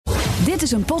Dit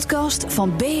is een podcast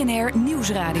van BNR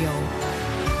Nieuwsradio.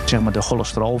 Zeg maar de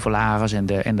cholesterolverlagers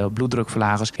en de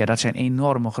bloeddrukverlagers. Ja, dat zijn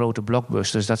enorme grote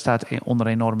blockbusters. Dat staat onder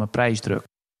enorme prijsdruk.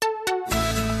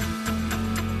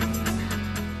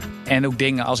 En ook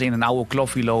dingen als in een oude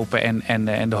kloffie lopen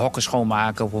en de hokken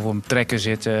schoonmaken of op een trekker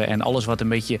zitten. En alles wat een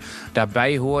beetje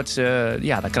daarbij hoort,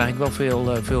 daar krijg ik wel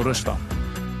veel rust van.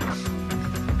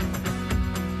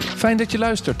 Fijn dat je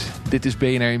luistert. Dit is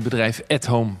BNR in Bedrijf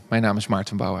 @Home. Mijn naam is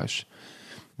Maarten Bouwhuis.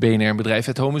 BNR in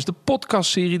Bedrijf @Home is de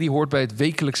podcastserie die hoort bij het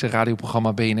wekelijkse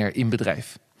radioprogramma BNR in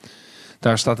Bedrijf.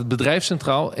 Daar staat het bedrijf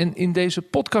centraal en in deze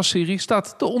podcastserie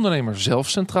staat de ondernemer zelf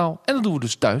centraal. En dat doen we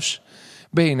dus thuis.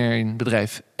 BNR in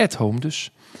Bedrijf @Home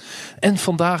dus. En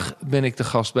vandaag ben ik de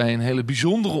gast bij een hele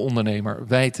bijzondere ondernemer,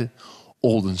 Wijte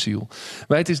Oldenziel.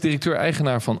 Wijte is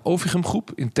directeur-eigenaar van Ovigem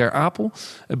Groep in Ter Apel.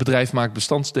 Het bedrijf maakt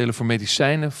bestandsdelen voor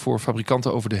medicijnen voor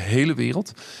fabrikanten over de hele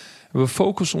wereld. We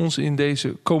focussen ons in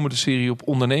deze komende serie op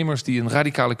ondernemers die een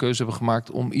radicale keuze hebben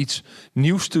gemaakt om iets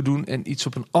nieuws te doen en iets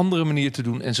op een andere manier te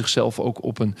doen en zichzelf ook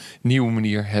op een nieuwe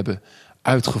manier hebben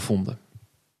uitgevonden.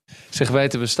 Zeg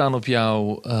Wijte, we staan op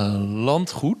jouw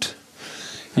landgoed.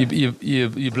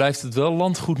 Je blijft het wel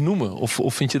landgoed noemen. Of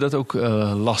vind je dat ook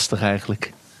lastig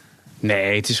eigenlijk?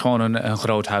 Nee, het is gewoon een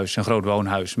groot huis, een groot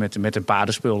woonhuis met een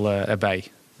paardenspul erbij.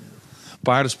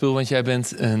 Paardenspul, want jij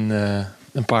bent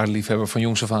een paardenliefhebber van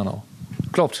jongs af aan al.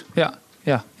 Klopt,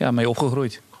 ja, mee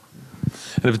opgegroeid.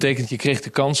 En dat betekent, je kreeg de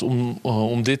kans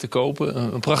om dit te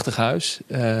kopen. Een prachtig huis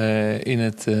in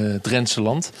het Drentse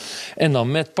land. En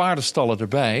dan met paardenstallen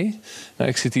erbij. Nou,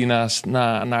 ik zit hiernaast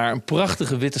naar een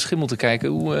prachtige witte schimmel te kijken.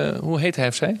 Hoe heet hij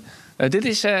of zij?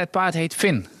 Het paard heet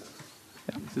Finn.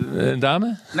 Een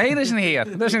dame? Nee, dat is een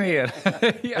heer.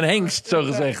 Ja. Een hengst, zo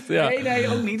gezegd. Ja. Nee,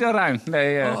 ook niet een ruim.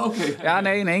 Nee, okay. Ja,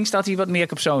 nee, een hengst had hij wat meer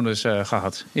capsones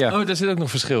gehad. Ja. Oh, daar zit ook nog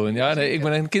verschil in. Ja, nee, ik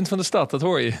ben een kind van de stad, dat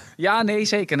hoor je. Ja, nee,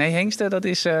 zeker. Nee, hengsten, dat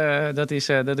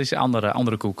is een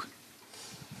andere koek.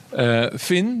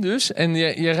 Finn dus. En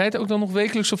jij rijdt ook dan nog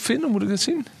wekelijks op Finn, hoe moet ik dat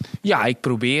zien? Ja, ik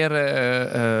probeer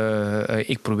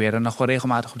er nog wel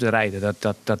regelmatig op te rijden.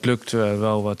 Dat lukt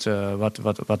wel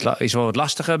is wel wat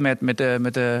lastiger met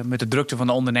de drukte van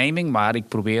de onderneming. Maar ik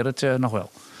probeer het nog wel.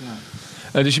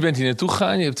 Ja. Dus je bent hier naartoe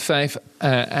gegaan. Je hebt 5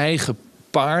 eigen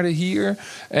paarden hier.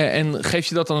 En geeft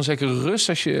je dat dan een zekere rust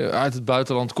als je uit het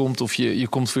buitenland komt of je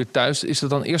komt weer thuis? Is dat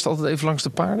dan eerst altijd even langs de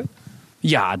paarden?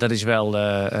 Ja, dat is wel,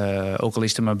 ook al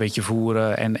is het maar een beetje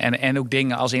voeren. En ook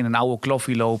dingen als in een oude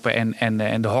kloffie lopen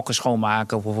en de hokken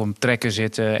schoonmaken of op een trekker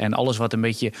zitten. En alles wat een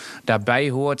beetje daarbij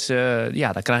hoort,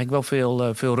 daar krijg ik wel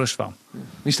veel rust van.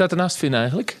 Wie staat er naast Finn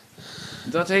eigenlijk?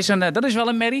 Dat is wel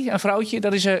een merrie, een vrouwtje.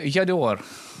 Dat is Jador.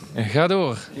 Ga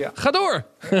door. Ja. Ga door.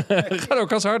 Ga door,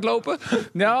 kan ze hard lopen?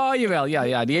 Nou, jawel.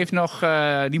 Ja.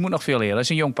 Die moet nog veel leren. Dat is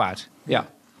een jong paard. Ja.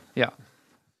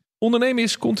 Ondernemen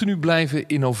is continu blijven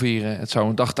innoveren. Het zou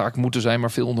een dagtaak moeten zijn,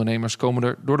 maar veel ondernemers komen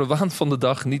er door de waan van de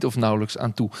dag niet of nauwelijks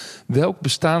aan toe. Welk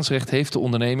bestaansrecht heeft de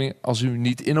onderneming als u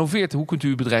niet innoveert? Hoe kunt u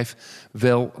uw bedrijf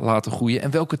wel laten groeien?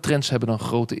 En welke trends hebben dan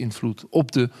grote invloed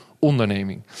op de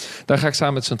onderneming? Daar ga ik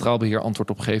samen met Centraal Beheer antwoord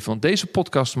op geven. Want deze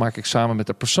podcast maak ik samen met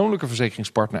de persoonlijke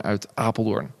verzekeringspartner uit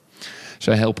Apeldoorn.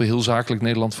 Zij helpen heel zakelijk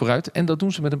Nederland vooruit. En dat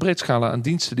doen ze met een breed scala aan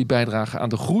diensten die bijdragen aan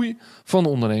de groei van de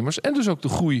ondernemers. En dus ook de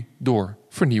groei door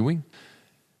vernieuwing.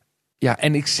 Ja,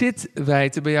 en ik zit,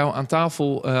 Wijte, bij jou aan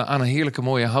tafel, aan een heerlijke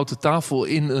mooie houten tafel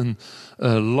in een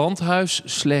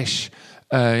landhuis /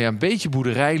 een beetje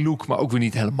boerderijlook, maar ook weer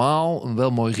niet helemaal. Een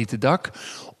wel mooi rieten dak.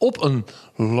 Op een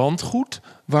landgoed,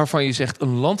 waarvan je zegt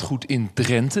een landgoed in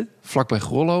Drenthe, vlakbij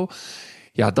Grollo.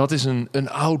 Ja, dat is een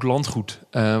oud landgoed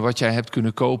wat jij hebt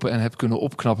kunnen kopen en hebt kunnen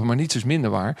opknappen, maar niets is minder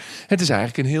waar. Het is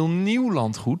eigenlijk een heel nieuw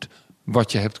landgoed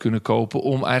wat je hebt kunnen kopen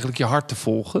om eigenlijk je hart te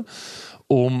volgen.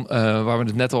 Om, waar we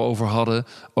het net al over hadden,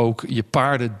 ook je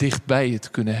paarden dicht bij je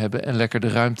te kunnen hebben en lekker de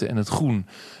ruimte en het groen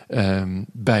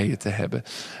bij je te hebben.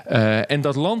 En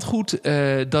dat landgoed,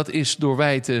 dat is door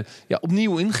Wijte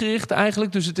opnieuw ingericht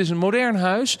eigenlijk. Dus het is een modern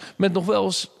huis met nog wel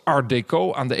eens art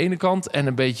deco aan de ene kant en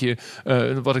een beetje,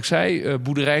 wat ik zei,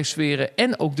 boerderijsferen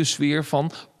en ook de sfeer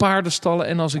van paardenstallen.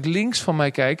 En als ik links van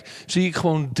mij kijk, zie ik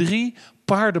gewoon 3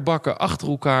 paardenbakken achter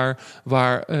elkaar,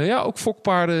 waar ook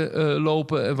fokpaarden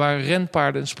lopen, waar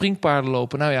renpaarden en springpaarden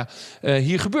lopen. Nou ja,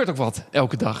 hier gebeurt ook wat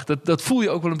elke dag. Dat voel je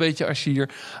ook wel een beetje als je hier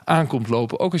aankomt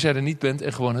lopen. Ook als jij er niet bent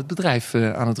en gewoon het bedrijf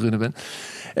aan het runnen bent.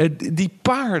 Die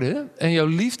paarden en jouw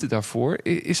liefde daarvoor,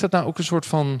 is dat nou ook een soort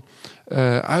van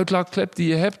uitlaatklep die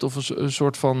je hebt? Of een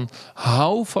soort van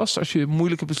houvast als je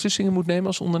moeilijke beslissingen moet nemen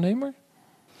als ondernemer?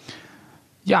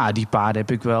 Ja, die paarden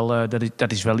heb ik wel.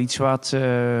 Dat is wel iets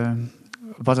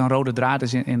wat een rode draad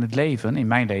is in het leven, in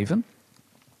mijn leven.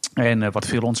 En wat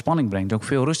veel ontspanning brengt, ook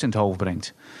veel rust in het hoofd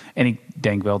brengt. En ik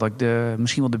denk wel dat ik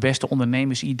misschien wel de beste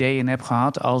ondernemersideeën heb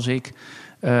gehad als ik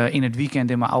in het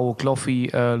weekend in mijn oude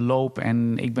kloffie loop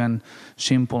en ik ben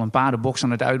simpel een paardenbox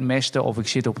aan het uitmesten, of ik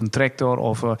zit op een tractor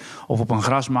of op een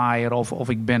grasmaaier, of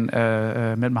ik ben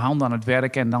met mijn handen aan het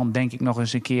werken en dan denk ik nog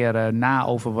eens een keer na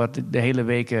over wat de hele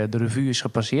week de revue is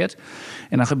gepasseerd.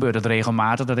 En dan gebeurt het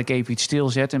regelmatig dat ik even iets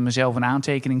stilzet en mezelf een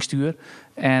aantekening stuur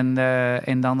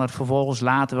en dan het vervolgens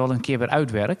later wel een keer weer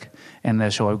uitwerk.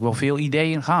 En zo heb ik wel veel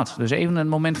ideeën gehad. Dus even een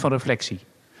moment van reflectie.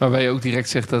 Waarbij je ook direct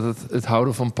zegt dat het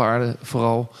houden van paarden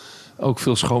vooral ook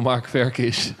veel schoonmaakwerk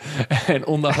is. En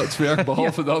onderhoudswerk,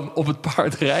 behalve dan op het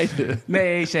paard rijden.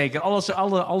 Nee, zeker.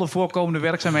 Alle voorkomende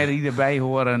werkzaamheden die erbij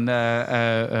horen,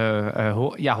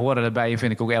 horen erbij en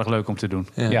vind ik ook erg leuk om te doen.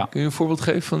 Ja. Ja. Kun je een voorbeeld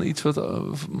geven van iets wat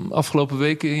afgelopen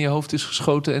weken in je hoofd is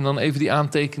geschoten en dan even die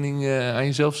aantekening aan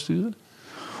jezelf sturen?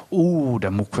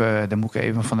 Dan moet ik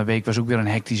even. Van de week was ook weer een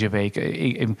hectische week.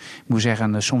 Ik moet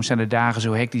zeggen, soms zijn de dagen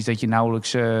zo hectisch dat je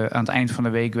nauwelijks aan het eind van de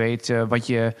week weet wat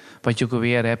je ook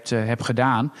alweer hebt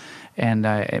gedaan.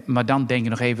 Maar dan denk je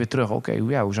nog even terug.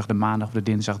 Hoe zag de maandag of de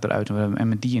dinsdag eruit? En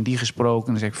met die en die gesproken.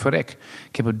 En dan zeg ik, verrek.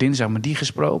 Ik heb op dinsdag met die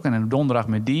gesproken en op donderdag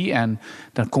met die. En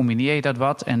dan combineer je dat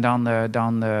wat. En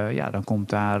dan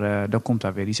komt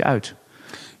daar weer iets uit.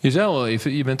 Je zei al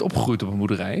even, je bent opgegroeid op een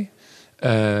boerderij.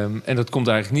 En dat komt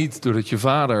eigenlijk niet doordat je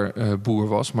vader boer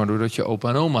was, maar doordat je opa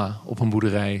en oma op een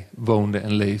boerderij woonden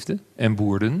en leefden. En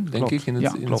boerden, denk ik, in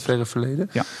het verre verleden.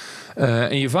 Ja.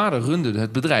 En je vader runde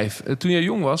het bedrijf. Toen jij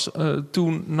jong was,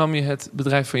 toen nam je het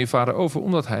bedrijf van je vader over,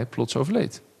 omdat hij plots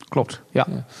overleed. Klopt, ja.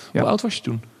 Hoe oud was je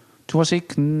toen? Toen was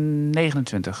ik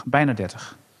 29, bijna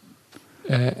 30.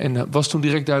 En was toen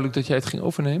direct duidelijk dat jij het ging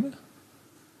overnemen?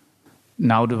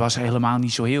 Nou, er was helemaal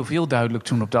niet zo heel veel duidelijk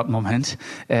toen op dat moment.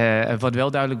 Wat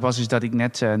wel duidelijk was, is dat ik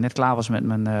net klaar was met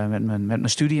mijn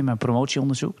studie en mijn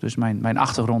promotieonderzoek. Dus mijn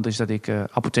achtergrond is dat ik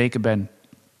apotheker ben.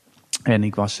 En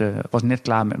ik was net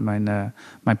klaar met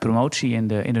mijn promotie in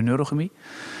de neurochemie.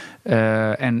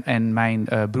 En mijn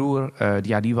broer,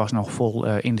 die was nog vol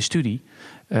in de studie.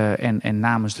 En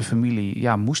namens de familie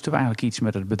moesten we eigenlijk iets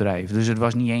met het bedrijf. Dus het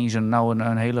was niet eens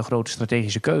een hele grote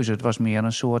strategische keuze. Het was meer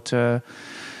een soort...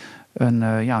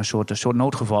 Een soort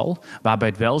noodgeval. Waarbij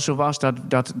het wel zo was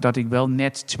dat ik wel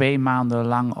net 2 maanden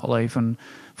lang al even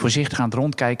voorzichtig aan het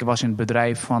rondkijken was in het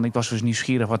bedrijf. Ik was dus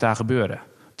nieuwsgierig wat daar gebeurde.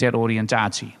 Ter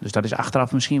oriëntatie. Dus dat is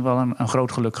achteraf misschien wel een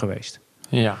groot geluk geweest.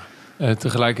 Ja.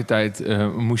 Tegelijkertijd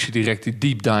moest je direct die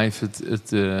deep dive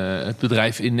het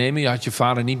bedrijf innemen. Je had je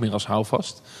vader niet meer als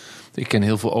houvast. Ik ken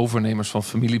heel veel overnemers van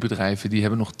familiebedrijven. Die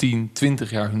hebben nog 10,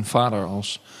 20 jaar hun vader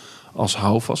als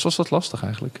houvast. Was dat lastig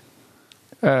eigenlijk?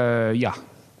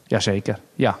 Ja, zeker.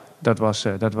 Ja, dat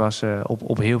was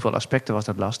op heel veel aspecten was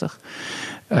dat lastig.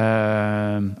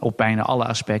 Op bijna alle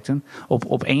aspecten.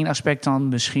 Op 1 aspect dan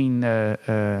misschien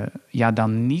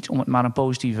dan niet, om het maar een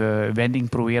positieve wending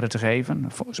proberen te geven.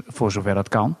 Voor zover dat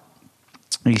kan.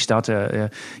 Is dat,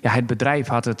 het bedrijf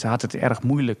had het erg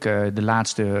moeilijk de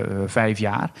laatste 5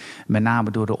 jaar. Met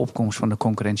name door de opkomst van de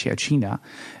concurrentie uit China.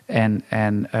 En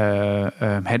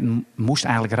het moest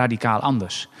eigenlijk radicaal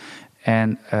anders.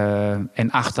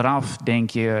 En achteraf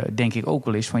denk ik ook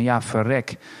wel eens van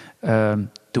verrek.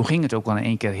 Toen ging het ook wel in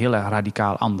één keer heel erg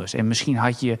radicaal anders. En misschien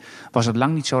was het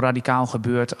lang niet zo radicaal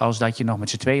gebeurd als dat je nog met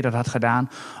z'n tweeën dat had gedaan.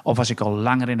 Of als ik al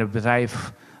langer in het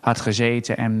bedrijf had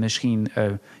gezeten en misschien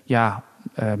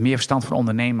meer verstand van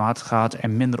ondernemen had gehad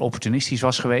en minder opportunistisch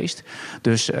was geweest.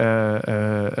 Dus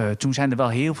toen zijn er wel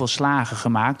heel veel slagen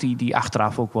gemaakt die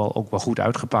achteraf ook wel goed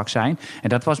uitgepakt zijn. En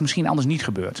dat was misschien anders niet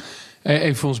gebeurd.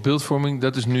 Even voor ons beeldvorming,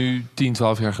 dat is nu 10,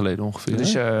 12 jaar geleden ongeveer.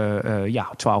 Dus 12,5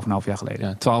 jaar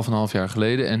geleden. Ja, 12,5 jaar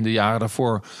geleden. En de jaren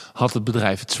daarvoor had het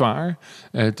bedrijf het zwaar.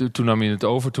 Toen nam je het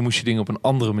over. Toen moest je dingen op een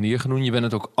andere manier gaan doen. Je bent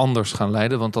het ook anders gaan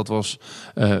leiden, want dat was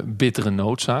bittere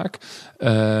noodzaak.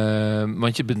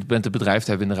 Want je bent het bedrijf,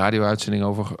 daar hebben we in de radio-uitzending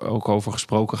ook over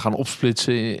gesproken, gaan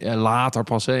opsplitsen. Later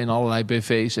pas in allerlei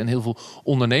BV's en heel veel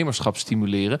ondernemerschap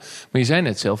stimuleren. Maar je zei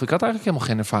net zelf, ik had eigenlijk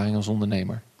helemaal geen ervaring als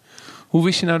ondernemer. Hoe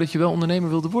wist je nou dat je wel ondernemer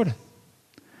wilde worden?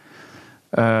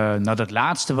 Dat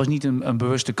laatste was niet een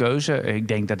bewuste keuze. Ik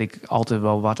denk dat ik altijd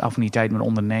wel wat affiniteit met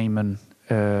ondernemen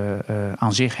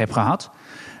aan zich heb gehad.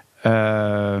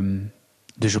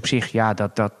 Dus op zich,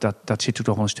 dat zit er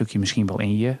toch wel een stukje misschien wel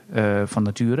in je van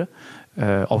nature.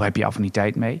 Of heb je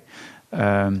affiniteit mee.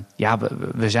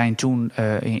 We zijn toen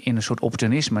in een soort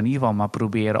opportunisme in ieder geval maar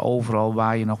proberen overal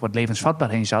waar je nog wat levensvatbaar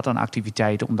heen zat aan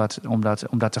activiteiten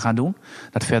om dat te gaan doen.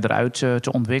 Dat verder uit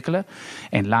te ontwikkelen.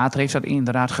 En later heeft dat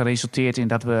inderdaad geresulteerd in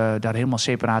dat we daar helemaal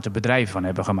separate bedrijven van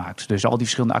hebben gemaakt. Dus al die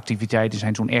verschillende activiteiten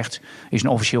zijn toen is een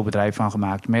officieel bedrijf van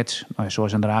gemaakt met,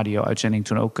 zoals in de radio-uitzending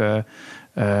toen ook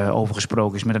over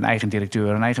gesproken is, met een eigen directeur,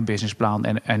 een eigen businessplan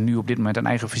en nu op dit moment een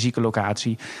eigen fysieke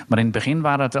locatie. Maar in het begin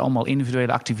waren het allemaal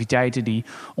individuele activiteiten die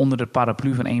onder de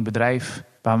paraplu van één bedrijf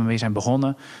waar we mee zijn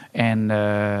begonnen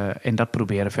en dat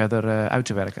proberen verder uit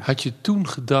te werken. Had je toen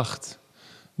gedacht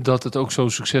dat het ook zo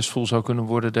succesvol zou kunnen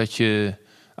worden dat je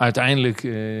uiteindelijk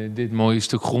dit mooie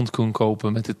stuk grond kon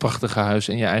kopen met dit prachtige huis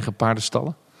en je eigen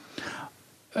paardenstallen?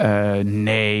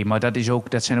 Nee, maar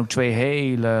dat zijn ook twee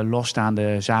hele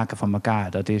losstaande zaken van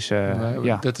elkaar. Dat is,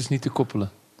 dat is niet te koppelen.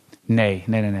 Nee.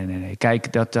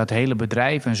 Kijk, dat hele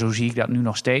bedrijf, en zo zie ik dat nu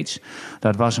nog steeds,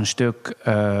 dat was een stuk,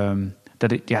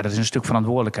 dat is een stuk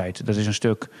verantwoordelijkheid. Dat is een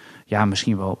stuk,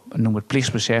 misschien wel, noem het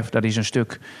plichtsbesef. Dat is een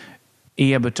stuk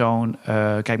eerbetoon.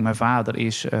 Kijk, mijn vader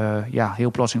is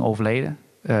heel plotseling overleden.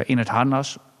 In het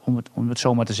harnas, om het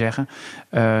zo maar te zeggen.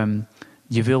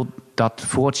 Je wilt dat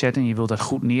voortzetten, je wilt dat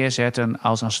goed neerzetten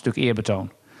als een stuk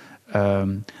eerbetoon.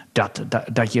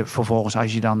 Dat je vervolgens,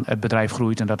 als je dan het bedrijf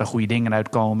groeit en dat er goede dingen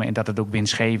uitkomen en dat het ook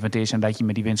winstgevend is en dat je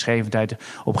met die winstgevendheid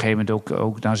op een gegeven moment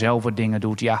ook dan zelf wat dingen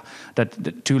doet. Ja,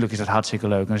 natuurlijk is dat hartstikke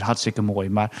leuk en dat is hartstikke mooi.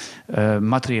 Maar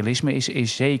materialisme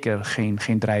is zeker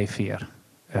geen drijfveer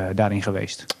daarin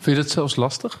geweest. Vind je dat zelfs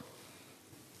lastig?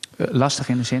 Lastig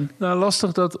in de zin? Nou,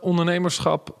 lastig dat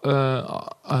ondernemerschap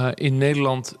in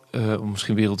Nederland,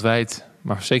 misschien wereldwijd,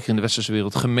 maar zeker in de westerse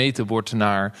wereld, gemeten wordt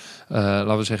naar,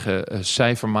 laten we zeggen,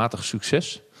 cijfermatig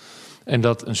succes. En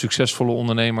dat een succesvolle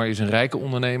ondernemer is een rijke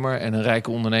ondernemer. En een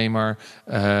rijke ondernemer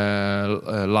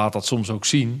laat dat soms ook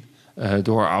zien.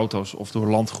 Door auto's of door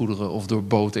landgoederen of door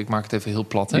boten. Ik maak het even heel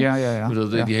plat. Hè? Ja.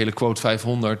 Die hele quote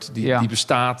 500, die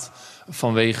bestaat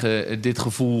vanwege dit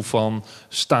gevoel van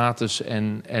status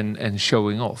en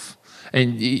showing off.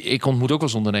 En ik ontmoet ook wel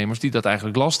eens ondernemers die dat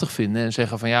eigenlijk lastig vinden. En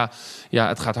zeggen van ja,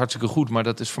 het gaat hartstikke goed, maar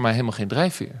dat is voor mij helemaal geen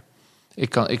drijfveer.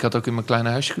 Ik had ook in mijn kleine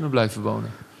huisje kunnen blijven wonen.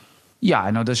 Ja,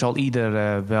 nou, daar zal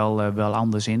ieder wel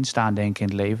anders in staan, denk ik, in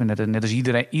het leven. Net als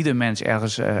ieder mens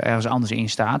ergens anders in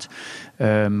staat.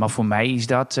 Maar voor mij is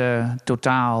dat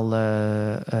totaal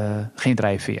geen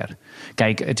drijfveer.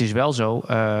 Kijk, het is wel zo,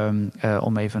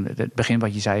 om even het begin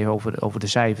wat je zei over de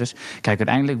cijfers. Kijk,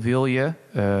 uiteindelijk wil je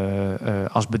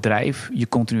als bedrijf je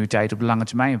continuïteit op de lange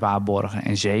termijn waarborgen.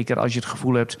 En zeker als je het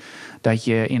gevoel hebt dat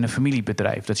je in een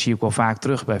familiebedrijf, dat zie ik wel vaak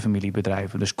terug bij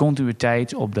familiebedrijven. Dus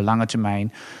continuïteit op de lange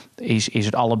termijn is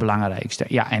het allerbelangrijkste.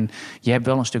 Ja, en je hebt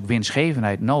wel een stuk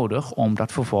winstgevendheid nodig om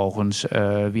dat vervolgens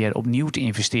weer opnieuw te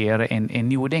investeren in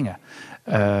nieuwe dingen.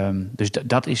 Dus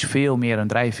dat is veel meer een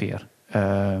drijfveer.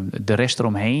 De rest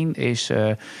eromheen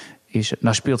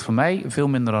speelt voor mij veel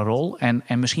minder een rol. En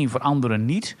misschien voor anderen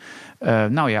niet.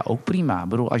 Ook prima. Ik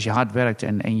bedoel, als je hard werkt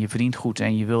en je verdient goed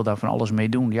en je wil daar van alles mee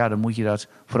doen, dan moet je dat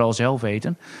vooral zelf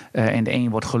weten. En de een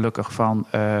wordt gelukkig van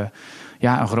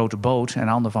een grote boot en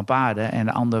de ander van paarden en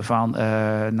de ander van,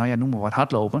 noem maar wat,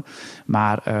 hardlopen.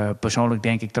 Maar persoonlijk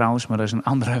denk ik trouwens, maar dat is een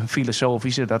andere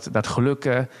filosofische, dat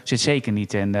geluk zit zeker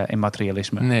niet in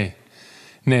materialisme.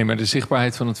 Nee, maar de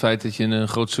zichtbaarheid van het feit dat je een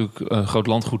groot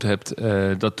landgoed hebt,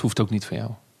 dat hoeft ook niet van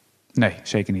jou. Nee,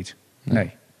 zeker niet.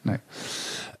 Nee.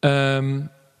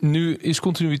 Nu is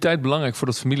continuïteit belangrijk voor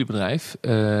dat familiebedrijf.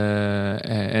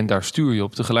 En daar stuur je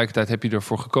op. Tegelijkertijd heb je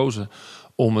ervoor gekozen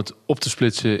om het op te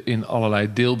splitsen in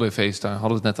allerlei deel-BV's. Daar hadden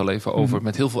we het net al even over.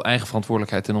 Met heel veel eigen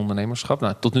verantwoordelijkheid en ondernemerschap.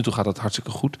 Nou, tot nu toe gaat dat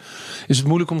hartstikke goed. Is het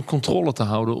moeilijk om controle te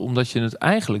houden? Omdat je het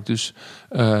eigenlijk dus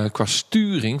qua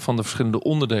sturing van de verschillende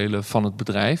onderdelen van het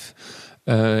bedrijf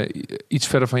iets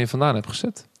verder van je vandaan hebt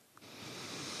gezet?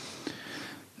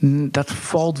 Dat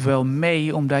valt wel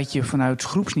mee, omdat je vanuit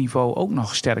groepsniveau ook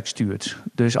nog sterk stuurt.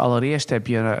 Dus allereerst heb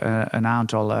je een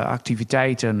aantal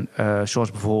activiteiten,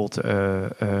 zoals bijvoorbeeld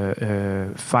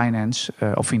finance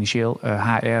of financieel,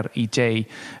 HR, IT,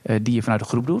 die je vanuit de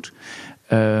groep doet.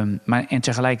 En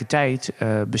tegelijkertijd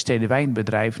besteden wij in het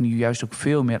bedrijf nu juist ook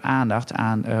veel meer aandacht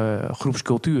aan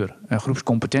groepscultuur,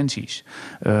 groepscompetenties.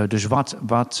 Dus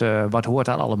wat hoort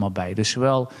daar allemaal bij? Dus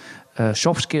zowel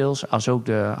soft skills als ook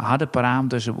de harde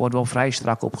parameters wordt wel vrij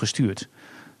strak op gestuurd.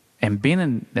 En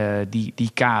binnen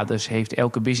die kaders heeft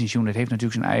elke business unit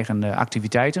natuurlijk zijn eigen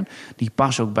activiteiten. Die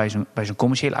passen ook bij zijn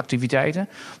commerciële activiteiten.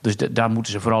 Dus daar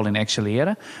moeten ze vooral in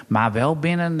excelleren. Maar wel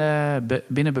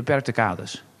binnen beperkte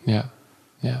kaders. Ja.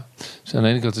 Dus aan de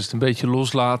ene kant is het een beetje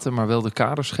loslaten, maar wel de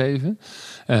kaders geven.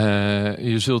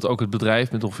 Je zult ook het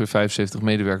bedrijf met ongeveer 75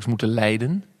 medewerkers moeten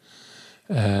leiden.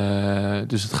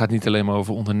 Dus het gaat niet alleen maar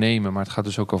over ondernemen, maar het gaat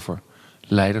dus ook over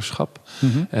leiderschap.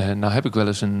 Mm-hmm. Nou heb ik wel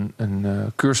eens een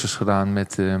cursus gedaan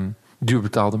met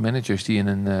duurbetaalde managers die in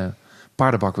een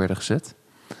paardenbak werden gezet.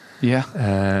 Ja.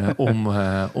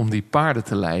 Om die paarden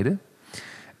te leiden.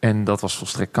 En dat was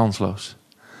volstrekt kansloos.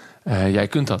 Jij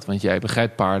kunt dat, want jij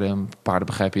begrijpt paarden. Paarden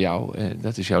begrijpen jou.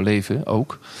 Dat is jouw leven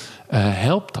ook.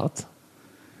 Helpt dat?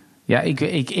 Ja,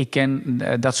 ik ken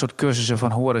dat soort cursussen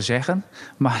van horen zeggen.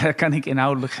 Maar daar kan ik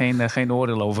inhoudelijk geen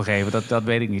oordeel over geven. Dat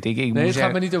weet ik niet. Het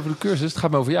gaat me niet over de cursus, het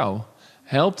gaat me over jou.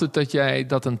 Helpt het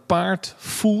dat een paard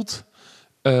voelt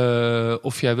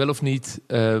of jij wel of niet,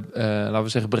 laten we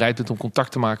zeggen, bereid bent om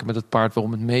contact te maken met het paard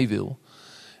waarom het mee wil?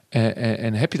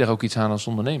 En heb je daar ook iets aan als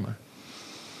ondernemer?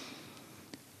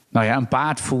 Nou ja, een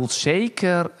paard voelt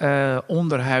zeker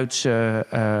onderhuidse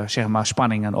zeg maar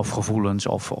spanningen of gevoelens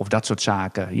of dat soort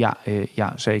zaken.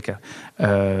 Ja, zeker.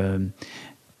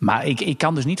 Maar ik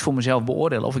kan dus niet voor mezelf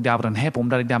beoordelen of ik daar wat aan heb,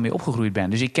 omdat ik daarmee opgegroeid ben.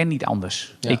 Dus ik ken niet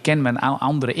anders. Ja. Ik ken mijn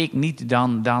andere ik niet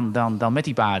dan met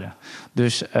die paarden.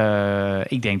 Dus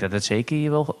ik denk dat het zeker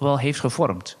je wel heeft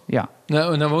gevormd. Ja.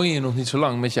 Nou woon je hier nog niet zo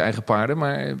lang met je eigen paarden,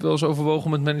 maar wel eens overwogen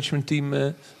om het managementteam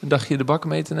een dagje de bak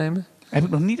mee te nemen? Heb ik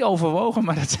nog niet overwogen,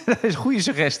 maar dat is een goede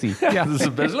suggestie. Ja, dat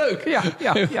is best leuk.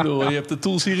 Ja. Ik bedoel, je hebt de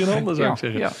tools hier in handen, zou ik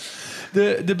zeggen. Ja.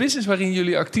 De business waarin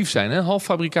jullie actief zijn,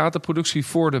 halffabrikaten, productie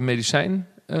voor de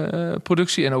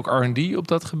medicijnproductie en ook R&D op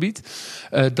dat gebied.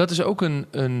 Dat is ook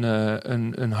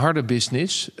een harde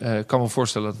business. Ik kan me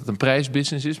voorstellen dat het een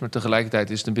prijsbusiness is, maar tegelijkertijd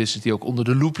is het een business die ook onder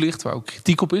de loep ligt, waar ook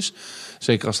kritiek op is.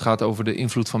 Zeker als het gaat over de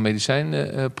invloed van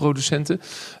medicijnproducenten.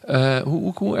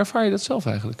 Hoe ervaar je dat zelf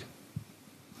eigenlijk?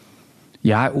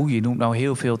 Ja, je noemt nou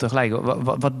heel veel tegelijk.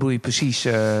 Wat bedoel je precies?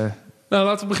 Nou,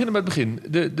 laten we beginnen met het begin.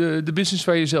 De business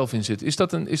waar je zelf in zit.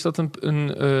 Is dat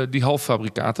die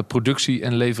halffabrikaten, productie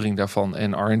en levering daarvan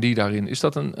en R&D daarin, is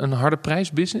dat een harde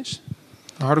prijsbusiness?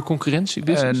 Een harde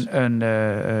concurrentiebusiness?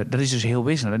 Dat is dus heel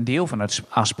wisselend. Een deel van het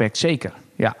aspect zeker.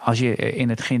 Ja, als je in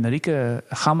het generieke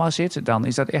gamma zit, dan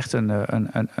is dat echt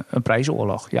een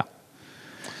prijsoorlog, ja.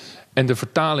 En de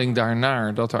vertaling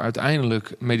daarnaar dat er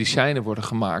uiteindelijk medicijnen worden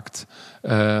gemaakt,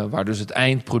 waar dus het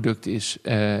eindproduct is.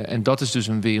 En dat is dus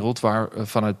een wereld waar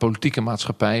vanuit politieke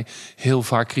maatschappij heel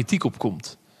vaak kritiek op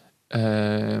komt.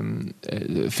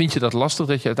 Vind je dat lastig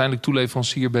dat je uiteindelijk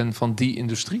toeleverancier bent van die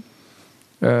industrie?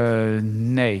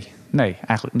 Nee,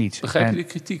 eigenlijk niet. Begrijp je de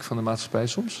kritiek van de maatschappij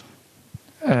soms?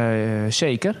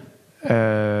 Zeker.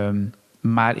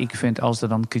 Maar ik vind als er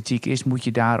dan kritiek is, moet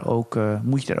je daar ook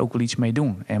wel iets mee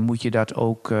doen. En moet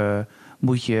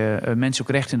je mensen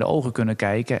ook recht in de ogen kunnen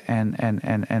kijken. En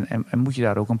moet je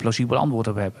daar ook een plausibel antwoord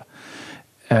op hebben.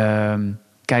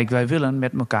 Kijk, wij willen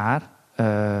met elkaar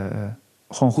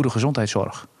gewoon goede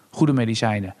gezondheidszorg. Goede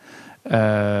medicijnen.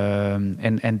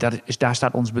 En daar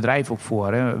staat ons bedrijf ook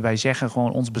voor. Hè. Wij zeggen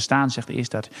gewoon, ons bestaan is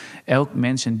dat elk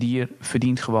mens en dier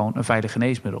verdient gewoon een veilig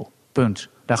geneesmiddel. Punt.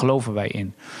 Daar geloven wij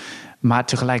in. Maar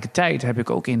tegelijkertijd heb ik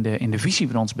ook in de visie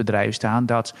van ons bedrijf staan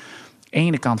dat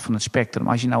ene kant van het spectrum,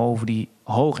 als je nou over die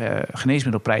hoge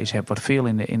geneesmiddelprijzen hebt, wat veel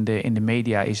in de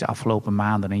media is de afgelopen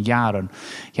maanden en jaren,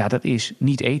 ja, dat is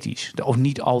niet ethisch. Of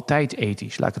niet altijd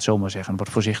ethisch, laat ik het zo maar zeggen, wat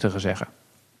voorzichtiger zeggen.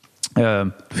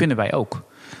 Vinden wij ook.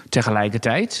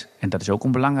 Tegelijkertijd, en dat is ook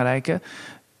een belangrijke,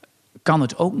 kan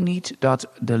het ook niet dat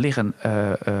er liggen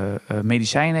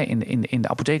medicijnen in de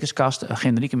apothekerskast,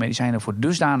 generieke medicijnen voor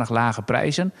dusdanig lage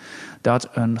prijzen, dat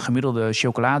een gemiddelde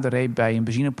chocoladereep bij een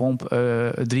benzinepomp 3-4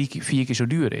 keer zo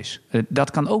duur is.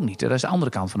 Dat kan ook niet. Dat is de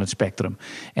andere kant van het spectrum.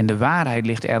 En de waarheid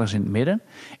ligt ergens in het midden.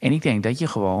 En ik denk dat je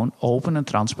gewoon open en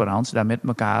transparant daar met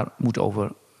elkaar moet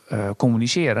over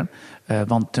communiceren.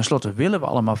 Want tenslotte willen we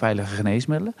allemaal veilige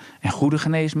geneesmiddelen en goede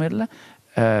geneesmiddelen.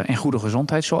 En goede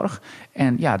gezondheidszorg.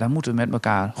 En ja, daar moeten we met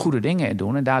elkaar goede dingen in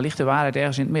doen. En daar ligt de waarheid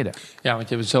ergens in het midden. Ja, want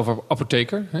je bent zelf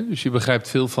apotheker. Hè? Dus je begrijpt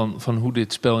veel van hoe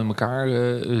dit spel in elkaar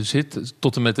zit.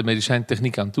 Tot en met de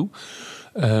medicijntechniek aan toe.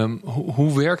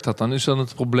 Hoe werkt dat dan? Is dan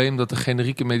het probleem dat de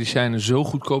generieke medicijnen zo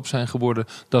goedkoop zijn geworden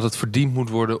dat het verdiend moet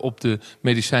worden op de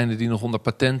medicijnen die nog onder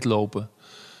patent lopen?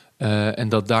 En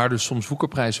dat daar dus soms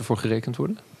woekerprijzen voor gerekend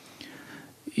worden?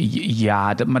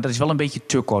 Ja, maar dat is wel een beetje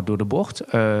te kort door de bocht.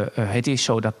 Het is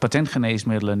zo dat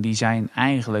patentgeneesmiddelen, die zijn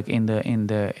eigenlijk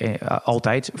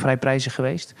altijd vrij prijzig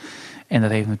geweest. En dat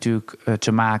heeft natuurlijk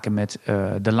te maken met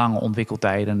de lange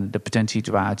ontwikkeltijden, de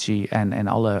patentsituatie en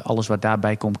alles wat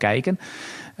daarbij komt kijken.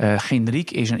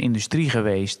 Generiek is een industrie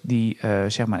geweest die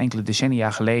zeg maar enkele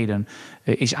decennia geleden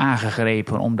is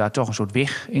aangegrepen om daar toch een soort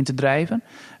wig in te drijven.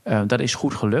 Dat is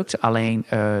goed gelukt. Alleen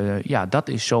dat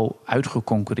is zo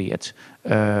uitgeconcurreerd.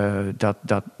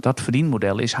 Dat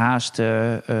verdienmodel is haast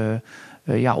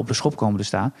op de schop komen te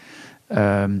staan.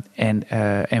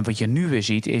 En wat je nu weer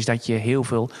ziet is dat je heel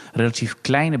veel relatief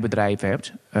kleine bedrijven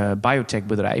hebt.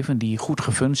 Biotech-bedrijven die goed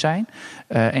gefund zijn.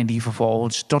 En die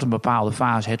vervolgens tot een bepaalde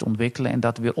fase het ontwikkelen. En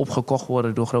dat weer opgekocht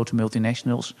worden door grote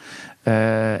multinationals.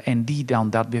 En die dan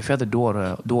dat weer verder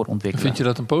doorontwikkelen. Vind je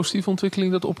dat een positieve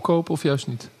ontwikkeling, dat opkopen, of juist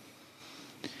niet?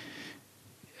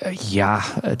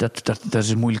 Dat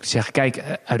is moeilijk te zeggen.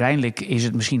 Kijk, uiteindelijk is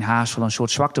het misschien haast wel een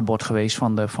soort zwaktebod geweest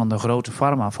van de grote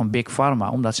pharma, van Big Pharma.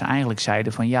 Omdat ze eigenlijk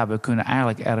zeiden van we kunnen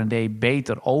eigenlijk R&D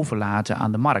beter overlaten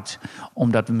aan de markt.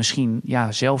 Omdat we misschien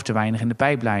zelf te weinig in de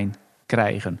pijplijn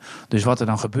krijgen. Dus wat er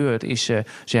dan gebeurt is,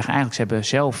 ze hebben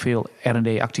zelf veel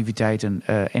R&D-activiteiten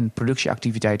en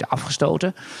productieactiviteiten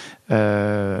afgestoten.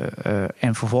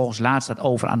 En vervolgens laat ze dat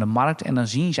over aan de markt. En dan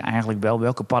zien ze eigenlijk wel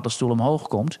welke paddenstoel omhoog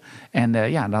komt. En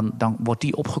dan wordt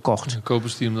die opgekocht. Dan kopen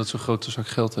ze die omdat ze een grote zak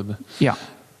geld hebben. Ja.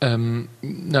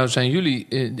 Nou zijn jullie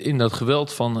in dat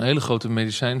geweld van hele grote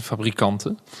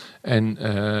medicijnfabrikanten en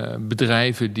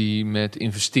bedrijven die met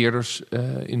investeerders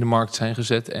in de markt zijn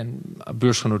gezet en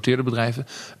beursgenoteerde bedrijven,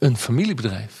 een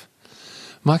familiebedrijf.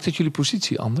 Maakt dat jullie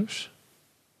positie anders?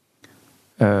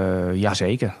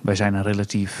 Jazeker. Wij zijn een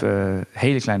relatief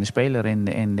hele kleine speler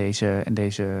in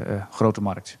deze grote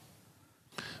markt.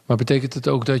 Maar betekent het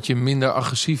ook dat je minder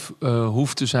agressief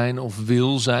hoeft te zijn of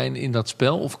wil zijn in dat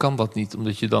spel? Of kan dat niet,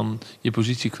 omdat je dan je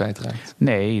positie kwijtraakt?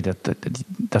 Nee,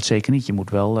 dat zeker niet. Je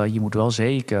moet wel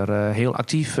zeker heel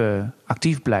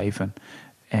actief blijven.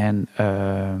 En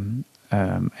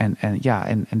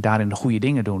daarin de goede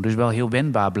dingen doen. Dus wel heel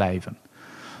wendbaar blijven.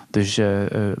 Dus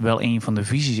wel een van de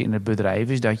visies in het bedrijf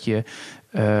is dat je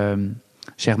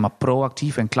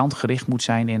proactief en klantgericht moet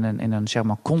zijn in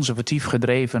een conservatief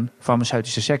gedreven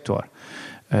farmaceutische sector.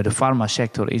 De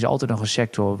farmasector is altijd nog een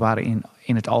sector waarin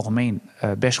in het algemeen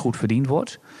best goed verdiend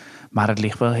wordt. Maar het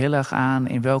ligt wel heel erg aan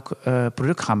in welk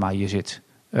productgamma je zit.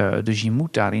 Dus je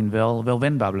moet daarin wel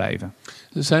wendbaar blijven.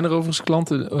 Zijn er overigens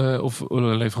klanten of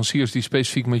leveranciers die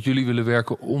specifiek met jullie willen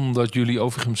werken omdat jullie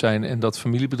Overgem zijn en dat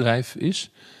familiebedrijf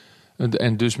is?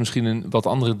 En dus misschien een wat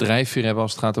andere drijfveer hebben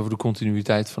als het gaat over de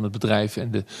continuïteit van het bedrijf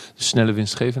en de snelle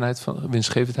winstgevendheid van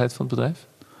het bedrijf?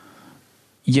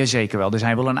 Jazeker wel. Er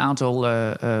zijn wel een aantal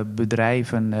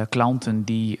bedrijven, klanten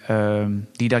die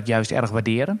dat juist erg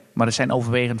waarderen. Maar er zijn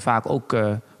overwegend vaak ook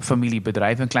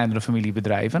familiebedrijven, kleinere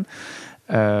familiebedrijven.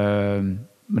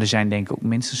 Maar er zijn denk ik ook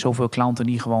minstens zoveel klanten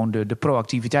die gewoon de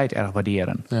proactiviteit erg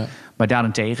waarderen. Ja. Maar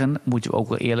daarentegen, moeten we ook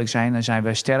wel eerlijk zijn, dan zijn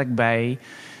wij sterk bij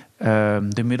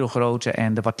de middelgrote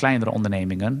en de wat kleinere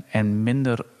ondernemingen. En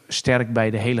minder sterk bij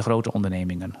de hele grote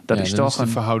ondernemingen. Dat is toch de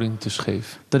verhouding te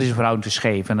scheef. Dat is een verhouding te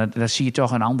scheef. En daar zie je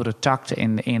toch een andere tact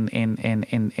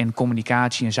in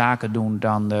communicatie en zaken doen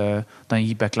dan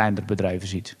je bij kleinere bedrijven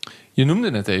ziet. Je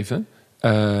noemde net even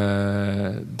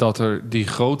dat er die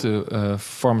grote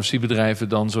farmaciebedrijven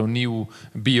dan zo'n nieuw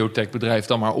biotechbedrijf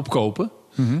dan maar opkopen.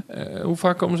 Mm-hmm. Hoe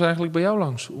vaak komen ze eigenlijk bij jou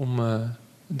langs om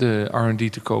de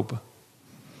R&D te kopen?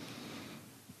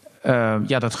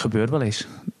 Dat gebeurt wel eens.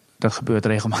 Dat gebeurt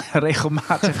regelmatig.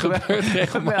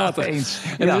 Regelmatig. Eens.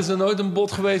 En er is er nooit een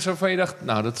bod geweest waarvan je dacht,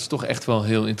 nou, dat is toch echt wel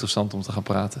heel interessant om te gaan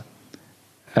praten.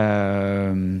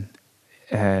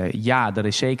 Er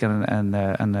is zeker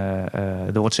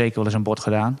er wordt zeker wel eens een bod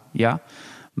gedaan. Ja.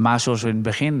 Maar zoals we in het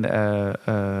begin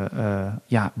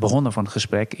begonnen van het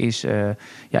gesprek, is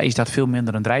dat veel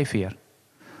minder een drijfveer.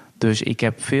 Dus ik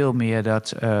heb veel meer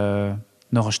dat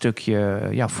nog een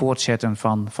stukje voortzetten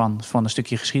van een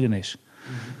stukje geschiedenis.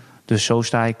 Mm-hmm. Dus zo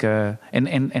sta ik.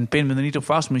 En pin me er niet op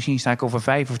vast. Misschien sta ik over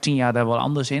 5 of 10 jaar daar wel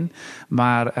anders in.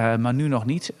 Maar nu nog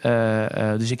niet.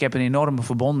 Dus ik heb een enorme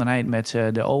verbondenheid met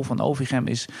de O van Overgem.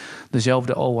 Is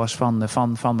dezelfde O als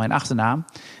van mijn achternaam.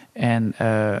 En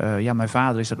mijn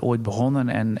vader is dat ooit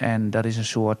begonnen. En dat is een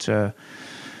soort.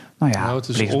 Het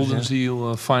is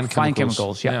Oldenziel, Fine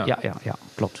Chemicals. Ja,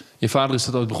 klopt. Je vader is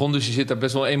dat ooit begonnen, dus je zit daar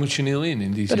best wel emotioneel in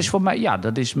die zin. Dat is voor mij,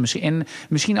 dat is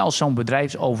misschien als zo'n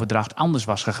bedrijfsoverdracht anders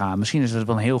was gegaan. Misschien is het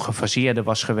wel een heel gefaseerde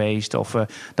was geweest. Of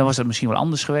dan was dat misschien wel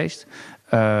anders geweest.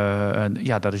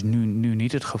 Dat is nu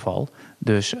niet het geval.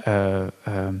 Dus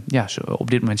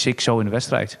op dit moment zit ik zo in de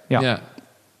wedstrijd. Ja.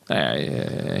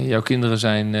 Jouw kinderen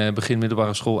zijn begin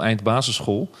middelbare school, eind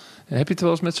basisschool. Heb je het er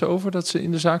wel eens met ze over dat ze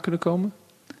in de zaak kunnen komen?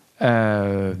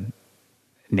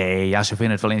 Nee, ja, ze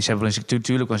vinden het wel in. Ze hebben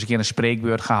natuurlijk wel eens een keer een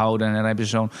spreekbeurt gehouden. En dan hebben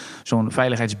ze zo'n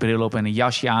veiligheidsbril op en een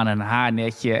jasje aan en een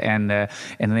haarnetje. En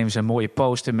dan nemen ze een mooie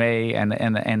poster mee.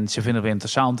 En ze vinden het wel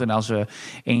interessant. En als we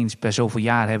eens per zoveel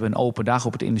jaar hebben een open dag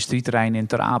op het industrieterrein in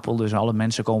Ter Apel. Dus alle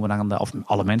mensen komen dan, of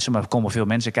alle mensen, maar er komen veel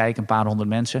mensen kijken, een paar honderd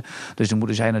mensen. Dus dan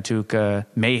moeten zij natuurlijk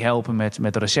meehelpen met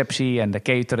de receptie en de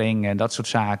catering en dat soort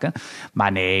zaken.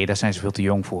 Maar nee, daar zijn ze veel te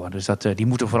jong voor. Dus die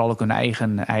moeten vooral ook hun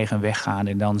eigen weg gaan.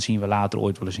 En dan zien we later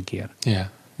ooit wel eens een keer. Ja,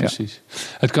 precies. Ja.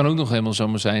 Het kan ook nog helemaal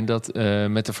zomaar zijn dat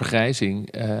met de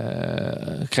vergrijzing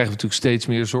krijgen we natuurlijk steeds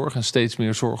meer zorg en steeds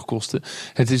meer zorgkosten.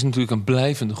 Het is natuurlijk een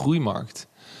blijvende groeimarkt.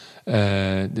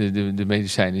 De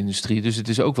medicijnindustrie. Dus het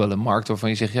is ook wel een markt waarvan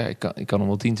je zegt, ja, ik kan nog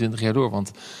wel 10, 20 jaar door. Want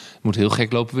het moet heel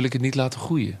gek lopen, wil ik het niet laten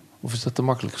groeien. Of is dat te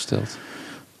makkelijk gesteld?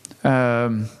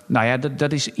 Nou ja,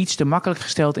 dat is iets te makkelijk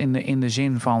gesteld in de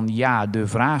zin van, ja, de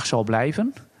vraag zal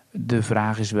blijven. De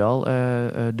vraag is wel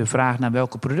de vraag naar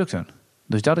welke producten.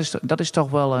 Dus dat is toch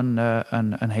wel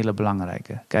een hele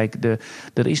belangrijke. Kijk,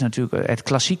 er is natuurlijk het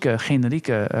klassieke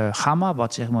generieke gamma,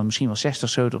 wat zeg maar misschien wel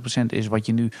 60-70% is wat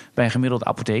je nu bij een gemiddelde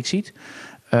apotheek ziet.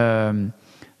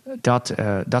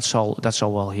 Dat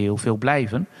zal wel heel veel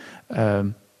blijven.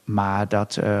 Maar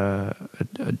dat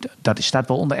staat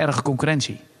wel onder erge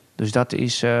concurrentie. Dus dat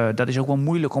is ook wel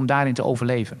moeilijk om daarin te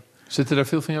overleven. Zitten daar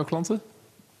veel van jouw klanten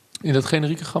in dat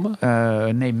generieke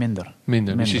gamma? Nee, minder.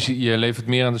 Dus je levert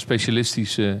meer aan de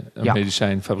specialistische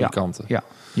medicijnfabrikanten.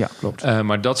 Ja, klopt.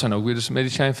 Maar dat zijn ook weer de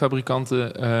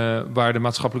medicijnfabrikanten waar de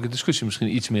maatschappelijke discussie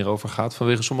misschien iets meer over gaat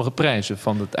vanwege sommige prijzen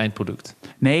van het eindproduct.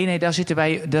 Nee, daar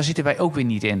zitten wij ook weer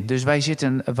niet in. Dus wij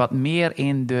zitten wat meer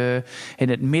in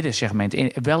het middensegment.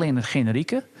 Wel in het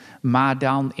generieke, maar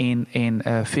dan in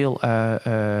veel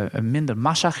minder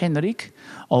massa-generiek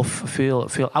of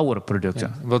veel oudere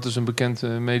producten. Ja. Wat is een bekend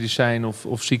medicijn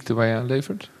of ziekte waar je aan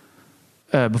levert?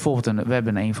 Bijvoorbeeld, we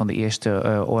hebben een van de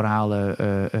eerste orale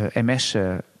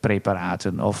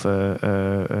MS-preparaten of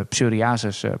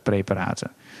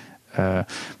psoriasis-preparaten. Maar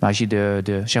als je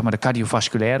de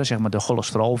cardiovasculaire, zeg maar de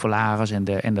cholesterolverlagers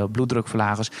en de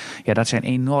bloeddrukverlagers, ja, dat zijn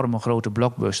enorme grote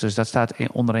blockbusters. Dat staat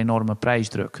onder enorme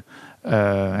prijsdruk.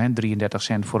 33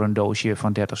 cent voor een doosje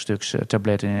van 30 stuks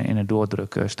tabletten in een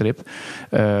doordrukstrip.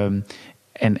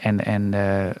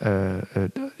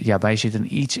 Wij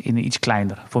zitten iets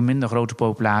kleiner. Voor minder grote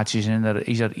populaties en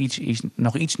is er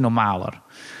nog iets normaler.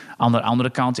 Aan de andere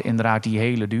kant, inderdaad, die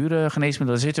hele dure geneesmiddelen,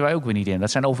 daar zitten wij ook weer niet in.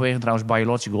 Dat zijn overwegend trouwens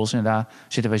biologicals en daar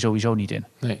zitten wij sowieso niet in.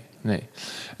 Nee.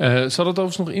 Zal het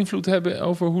overigens nog invloed hebben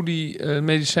over hoe die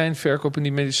medicijnverkoop in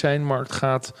die medicijnmarkt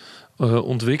gaat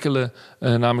ontwikkelen?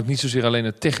 Namelijk niet zozeer alleen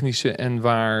het technische en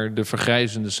waar de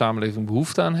vergrijzende samenleving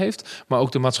behoefte aan heeft, maar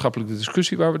ook de maatschappelijke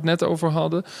discussie waar we het net over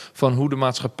hadden, van hoe de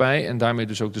maatschappij en daarmee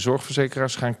dus ook de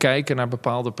zorgverzekeraars gaan kijken naar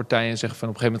bepaalde partijen en zeggen van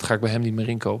op een gegeven moment ga ik bij hem niet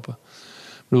meer inkopen.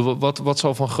 Ik bedoel, wat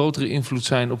zal van grotere invloed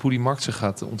zijn op hoe die markt zich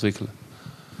gaat ontwikkelen?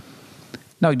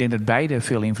 Nou, ik denk dat beide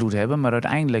veel invloed hebben, maar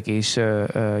uiteindelijk is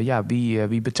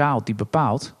wie betaalt, die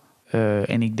bepaalt.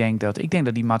 En ik denk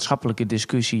dat die maatschappelijke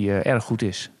discussie erg goed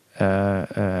is.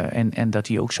 En dat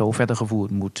die ook zo verder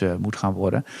gevoerd moet gaan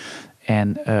worden.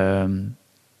 En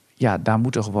daar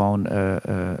moeten gewoon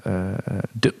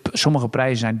sommige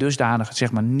prijzen zijn dusdanig,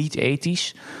 zeg maar, niet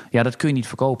ethisch. Ja, dat kun je niet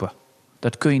verkopen.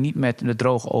 Dat kun je niet met de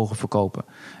droge ogen verkopen.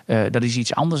 Dat is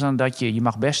iets anders dan dat je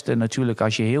mag best natuurlijk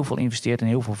als je heel veel investeert en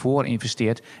heel veel voor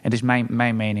investeert. En dat is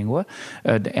mijn mening hoor.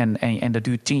 En dat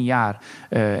duurt 10 jaar.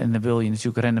 En dan wil je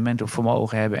natuurlijk rendement op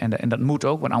vermogen hebben. En dat moet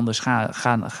ook, want anders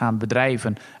gaan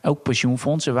bedrijven, ook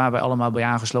pensioenfondsen waar wij allemaal bij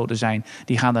aangesloten zijn,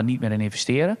 die gaan daar niet meer in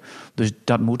investeren. Dus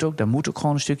dat moet ook. Daar moet ook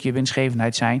gewoon een stukje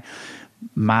winstgevendheid zijn.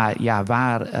 Maar ja,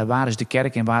 waar is de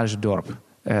kerk en waar is het dorp?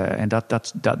 En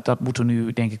dat moeten we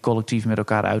nu, denk ik, collectief met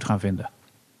elkaar uit gaan vinden.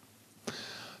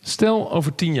 Stel,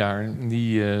 over 10 jaar,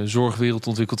 die zorgwereld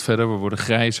ontwikkelt verder. We worden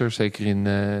grijzer, zeker in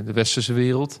de westerse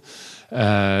wereld.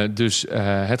 Dus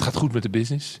het gaat goed met de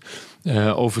business.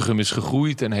 Overgum is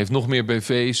gegroeid en heeft nog meer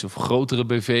BV's of grotere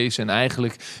BV's. En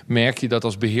eigenlijk merk je dat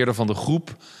als beheerder van de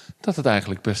groep dat het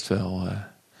eigenlijk best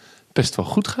wel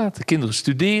goed gaat. De kinderen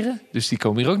studeren, dus die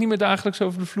komen hier ook niet meer dagelijks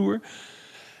over de vloer.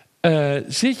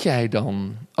 Zit jij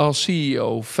dan als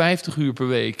CEO 50 uur per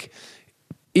week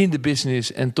in de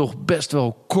business en toch best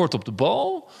wel kort op de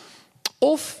bal?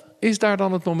 Of is daar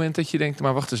dan het moment dat je denkt,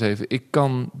 maar wacht eens even, ik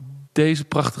kan deze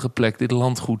prachtige plek, dit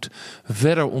landgoed,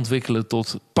 verder ontwikkelen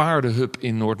tot paardenhub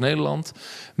in Noord-Nederland.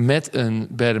 Met een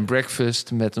bed and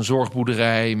breakfast, met een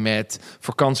zorgboerderij, met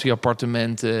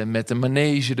vakantieappartementen, met een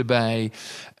manege erbij.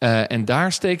 En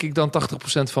daar steek ik dan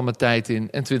 80% van mijn tijd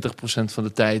in. En 20% van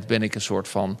de tijd ben ik een soort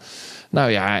van,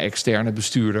 externe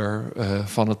bestuurder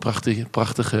van het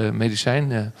prachtige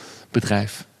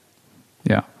medicijnbedrijf.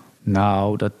 Ja,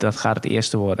 nou, dat gaat het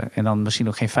eerste worden. En dan misschien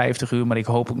nog geen 50 uur, maar ik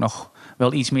hoop ook nog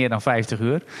wel iets meer dan 50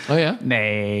 uur. Oh ja?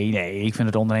 Nee, ik vind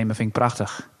het ondernemen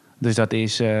prachtig. Dus dat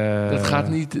is...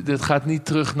 Dat gaat niet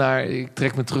terug naar... Ik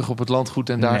trek me terug op het landgoed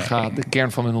en daar gaat de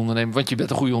kern van mijn ondernemen. Want je bent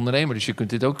een goede ondernemer, dus je kunt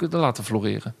dit ook laten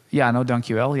floreren. Ja, nou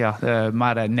dankjewel. Ja.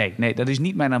 Maar nee, dat is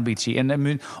niet mijn ambitie.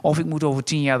 En of ik moet over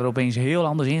 10 jaar er opeens heel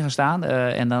anders in gaan staan.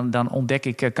 En dan ontdek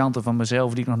ik kanten van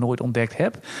mezelf die ik nog nooit ontdekt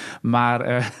heb.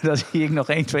 Maar dat zie ik nog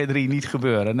 1, 2, 3 niet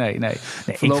gebeuren. Nee.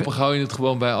 Voorlopig hou je het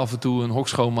gewoon bij af en toe een hok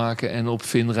schoonmaken en op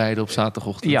Vin rijden op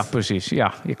zaterdagochtend. Ja, precies.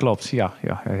 Ja, je klopt. Ja.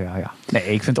 Nee,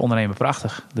 ik vind ondernemen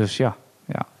prachtig. Dus ja.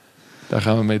 Daar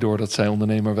gaan we mee door. Dat zei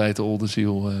ondernemer Wijte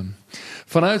Oldenziel.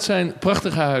 Vanuit zijn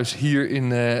prachtige huis hier in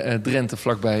Drenthe,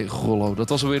 vlakbij Grollo. Dat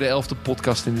was alweer de 11e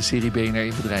podcast in de serie BNR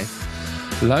in Bedrijf.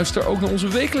 Luister ook naar onze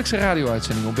wekelijkse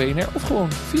radio-uitzending op BNR of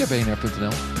gewoon via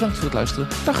bnr.nl. Bedankt voor het luisteren.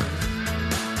 Dag.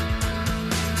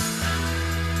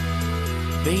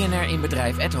 BNR in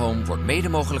Bedrijf at Home wordt mede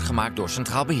mogelijk gemaakt door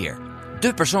Centraal Beheer.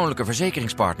 De persoonlijke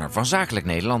verzekeringspartner van Zakelijk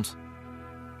Nederland.